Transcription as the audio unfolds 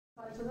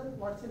Saisudhan,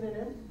 what's in a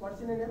name?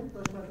 What's in a name?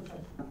 Toastmaster.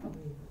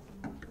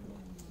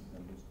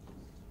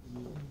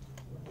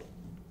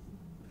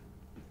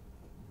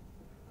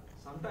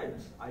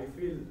 Sometimes I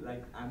feel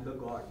like I'm the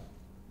god.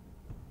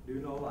 Do you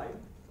know why?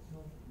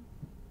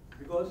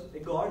 Because a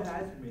god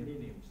has many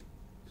names.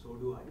 So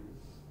do I.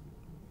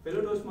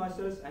 Fellow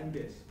Toastmasters and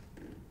guests.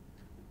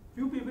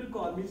 Few people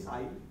call me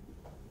Sai,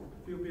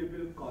 few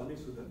people call me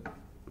Sudan,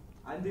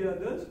 and the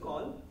others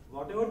call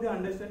whatever they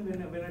understand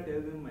when I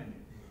tell them my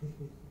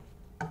name.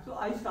 So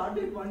I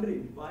started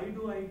wondering, why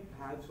do I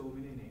have so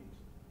many names?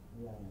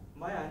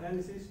 My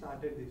analysis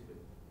started this way.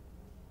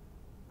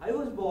 I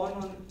was born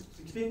on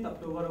 16th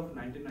October of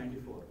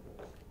 1994.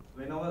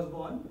 When I was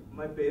born,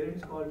 my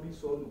parents called me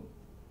Sonu.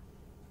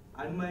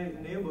 And my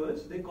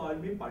neighbors, they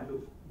called me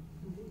Pandu.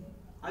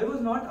 I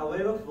was not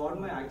aware of what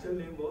my actual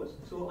name was,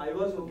 so I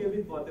was okay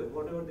with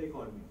whatever they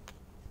called me.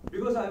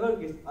 Because I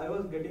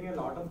was getting a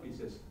lot of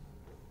kisses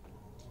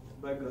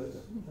by girls,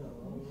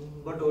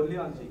 but only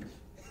on cheeks.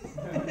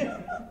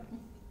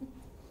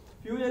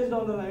 Few years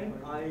down the line,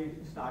 I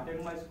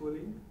started my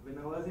schooling. When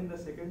I was in the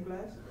second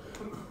class,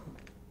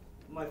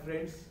 my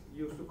friends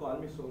used to call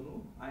me Sonu,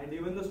 and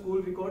even the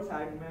school records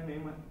had my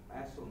name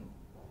as Sonu.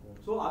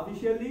 So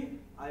officially,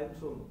 I am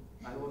Sonu.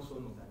 I was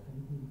Sonu.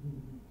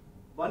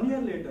 1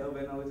 year later,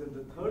 when I was in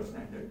the third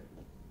standard,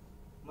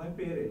 my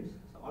parents,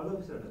 all of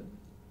a sudden,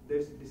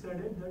 they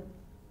decided that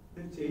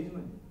they'll change my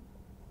name.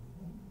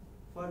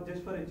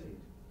 Just for a change.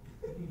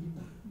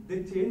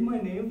 They changed my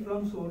name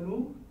from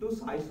Sonu to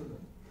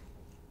Saisudhan.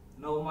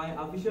 Now my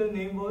official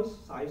name was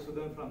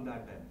Saisudhan from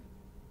that time.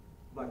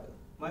 But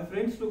my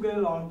friends took a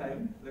long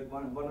time, like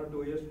one or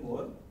 2 years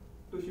more,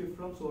 to shift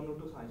from Sonu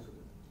to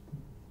Saisudhan.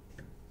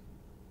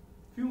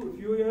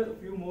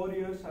 Few more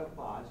years have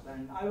passed,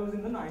 and I was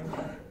in the 9th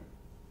standard.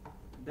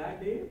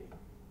 That day,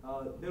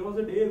 there was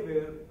a day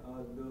where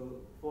the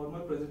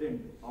former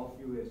president of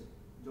US,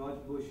 George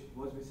Bush,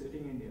 was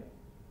visiting India.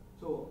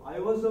 So I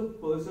was the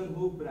person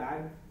who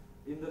bragged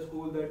in the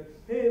school that,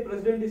 hey,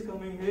 president is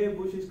coming, hey,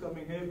 Bush is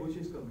coming, hey, Bush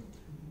is coming.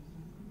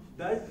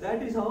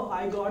 That is how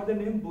I got the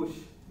name Bush.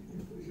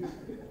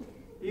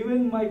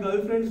 Even my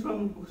girlfriends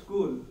from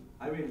school,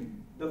 I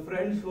mean, the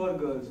friends who are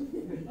girls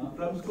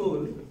from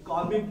school,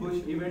 call me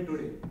Bush even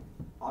today.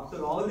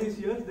 After all these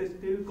years, they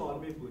still call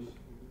me Bush.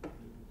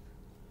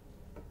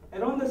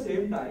 Around the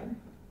same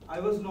time, I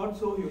was not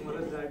so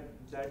humorous at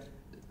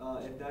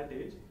that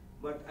age,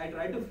 but I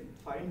tried to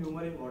find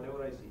humor in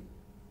whatever I see.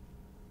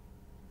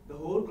 The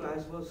whole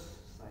class was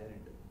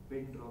silent,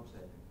 pin drop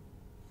silent.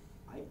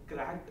 I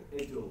cracked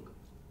a joke.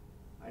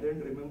 I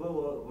don't remember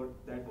what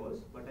that was,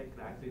 but I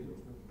cracked a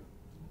joke.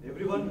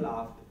 Everyone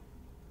laughed.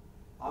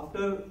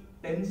 After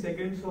 10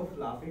 seconds of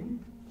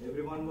laughing,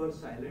 everyone was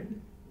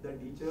silent. The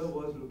teacher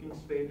was looking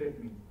straight at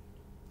me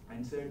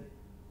and said,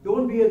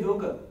 "Don't be a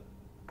joker."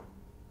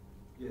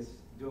 Yes,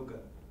 Joker.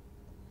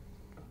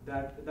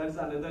 That's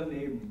another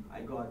name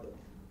I got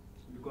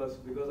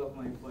because of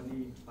my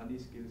funny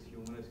skills,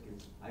 humorous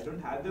skills. I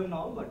don't have them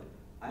now, but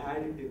I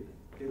had it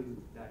till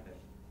that time.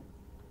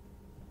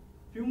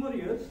 Few more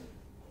years,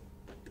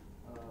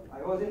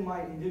 I was in my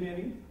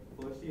engineering,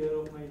 first year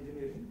of my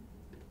engineering.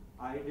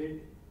 I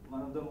did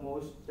one of the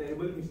most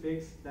terrible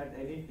mistakes that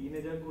any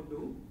teenager could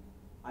do.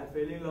 I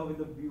fell in love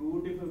with a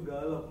beautiful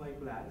girl of my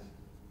class.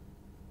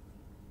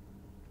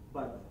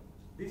 But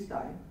this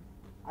time,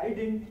 I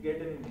didn't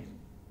get any name.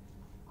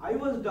 I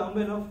was dumb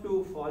enough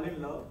to fall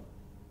in love,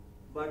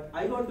 but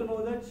I got to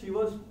know that she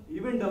was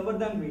even dumber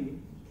than me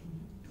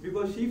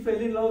because she fell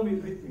in love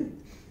with me.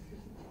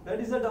 That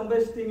is the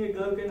dumbest thing a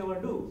girl can ever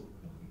do.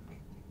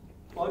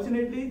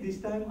 Fortunately,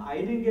 this time I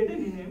didn't get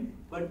any name,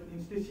 but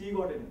instead she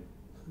got a name.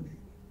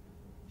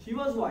 She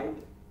was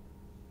white,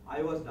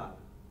 I was dark.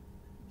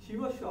 She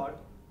was short,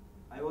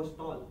 I was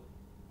tall.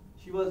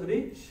 She was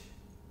rich,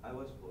 I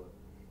was poor.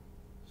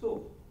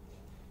 So,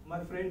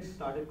 my friends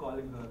started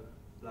calling her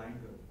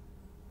blind girl.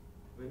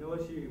 Whenever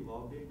she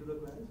walked into the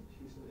class,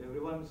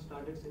 everyone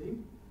started saying,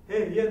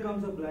 "Hey, here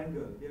comes a blind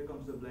girl, here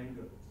comes the blind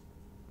girl."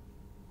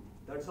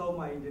 That's how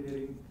my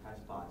engineering has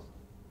passed.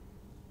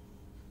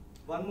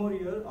 One more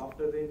year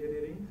after the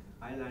engineering,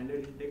 I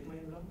landed in Tech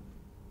Mahindra.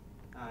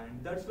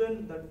 And that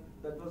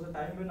was the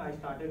time when I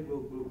started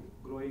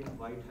growing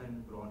white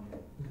and blonde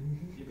hair.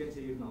 You can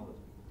see it now.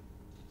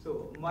 So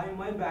my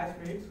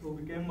batchmates who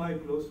became my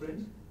close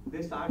friends,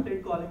 they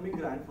started calling me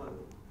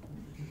grandfather.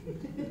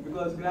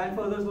 Because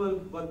grandfathers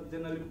were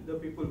generally the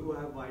people who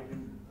have white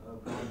and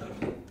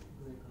blonde hair.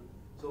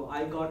 So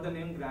I got the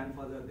name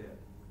grandfather there.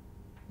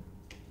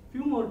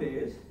 Few more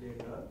days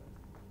later,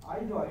 I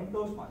joined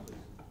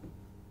Toastmasters.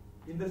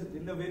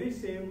 In the very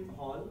same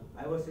hall,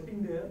 I was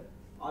sitting there.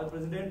 Our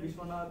president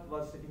Vishwanath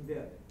was sitting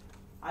there.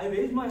 I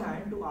raised my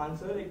hand to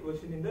answer a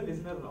question in the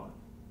listener round.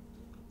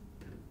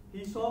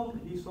 He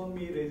saw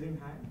me raising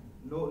hand.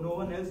 No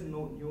one else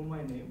knew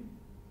my name.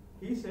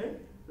 He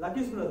said,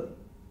 Lucky's brother,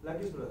 write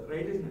his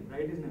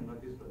name,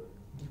 Lucky's brother.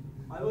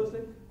 I was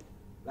like,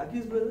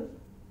 Lucky's brother?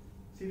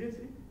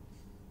 Seriously?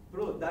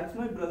 Bro, that's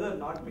my brother,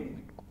 not me.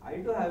 I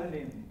too have a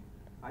name.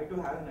 I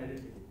too have an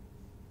identity.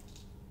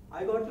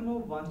 I got to know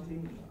one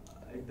thing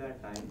at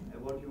that time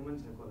about human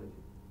psychology.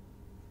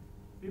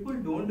 People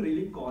don't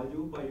really call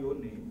you by your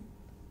name,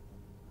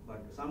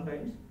 but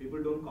sometimes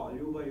people don't call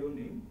you by your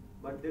name,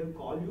 but they'll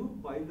call you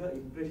by the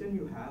impression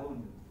you have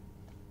on them.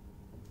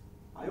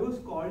 I was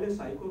called a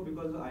psycho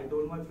because I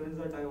told my friends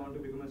that I want to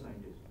become a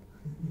scientist.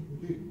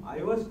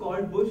 I was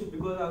called Bush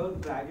because I was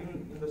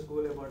bragging in the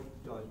school about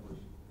George Bush.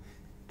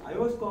 I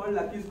was called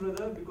Lucky's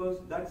brother because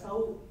that's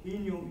how he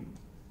knew me.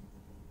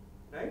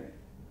 Right?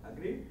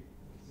 Agreed?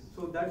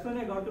 So that's when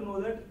I got to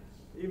know that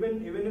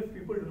even if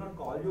people do not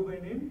call you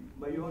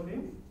by your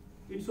name,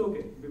 it's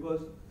okay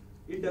because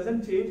it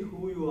doesn't change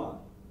who you are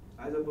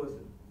as a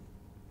person.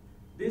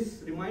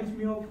 This reminds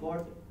me of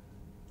what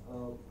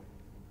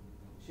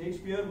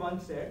Shakespeare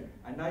once said,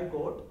 and I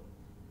quote,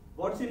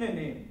 "What's in a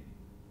name?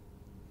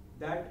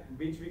 That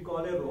which we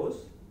call a rose,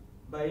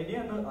 by any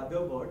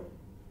other word,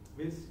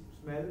 will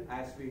smell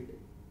as sweet."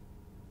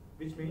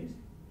 Which means,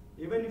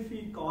 even if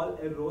we call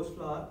a rose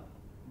flower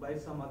by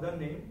some other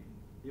name,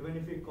 even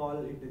if we call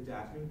it a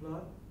jasmine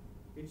flower,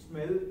 it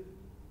smells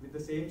with the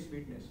same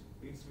sweetness.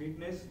 Its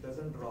sweetness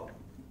doesn't drop.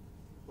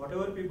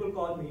 Whatever people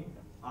call me,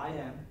 I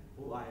am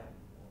who I am.